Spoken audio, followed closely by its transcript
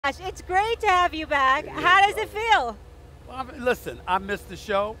Gosh, it's great to have you back. How does it feel? Well, listen, I missed the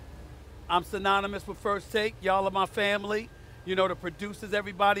show. I'm synonymous with First Take. Y'all are my family. You know, the producers,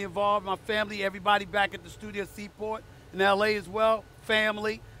 everybody involved, my family, everybody back at the studio Seaport in L.A. as well,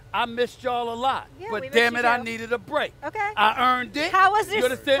 family. I missed y'all a lot, Yeah, but damn it, I needed a break. Okay. I earned it. How was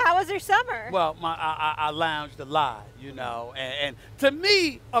your summer? Well, I lounged a lot, you know, and to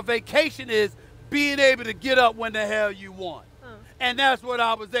me, a vacation is being able to get up when the hell you want. And that's what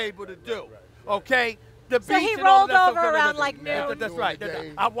I was able to do, okay? So he rolled over around like noon. That's right.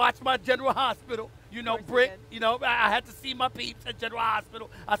 I watched my General Hospital, you know, Brick, you know, I had to see my peeps at General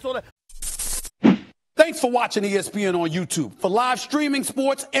Hospital. I saw that. Thanks for watching ESPN on YouTube. For live streaming,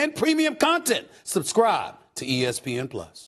 sports, and premium content, subscribe to ESPN+.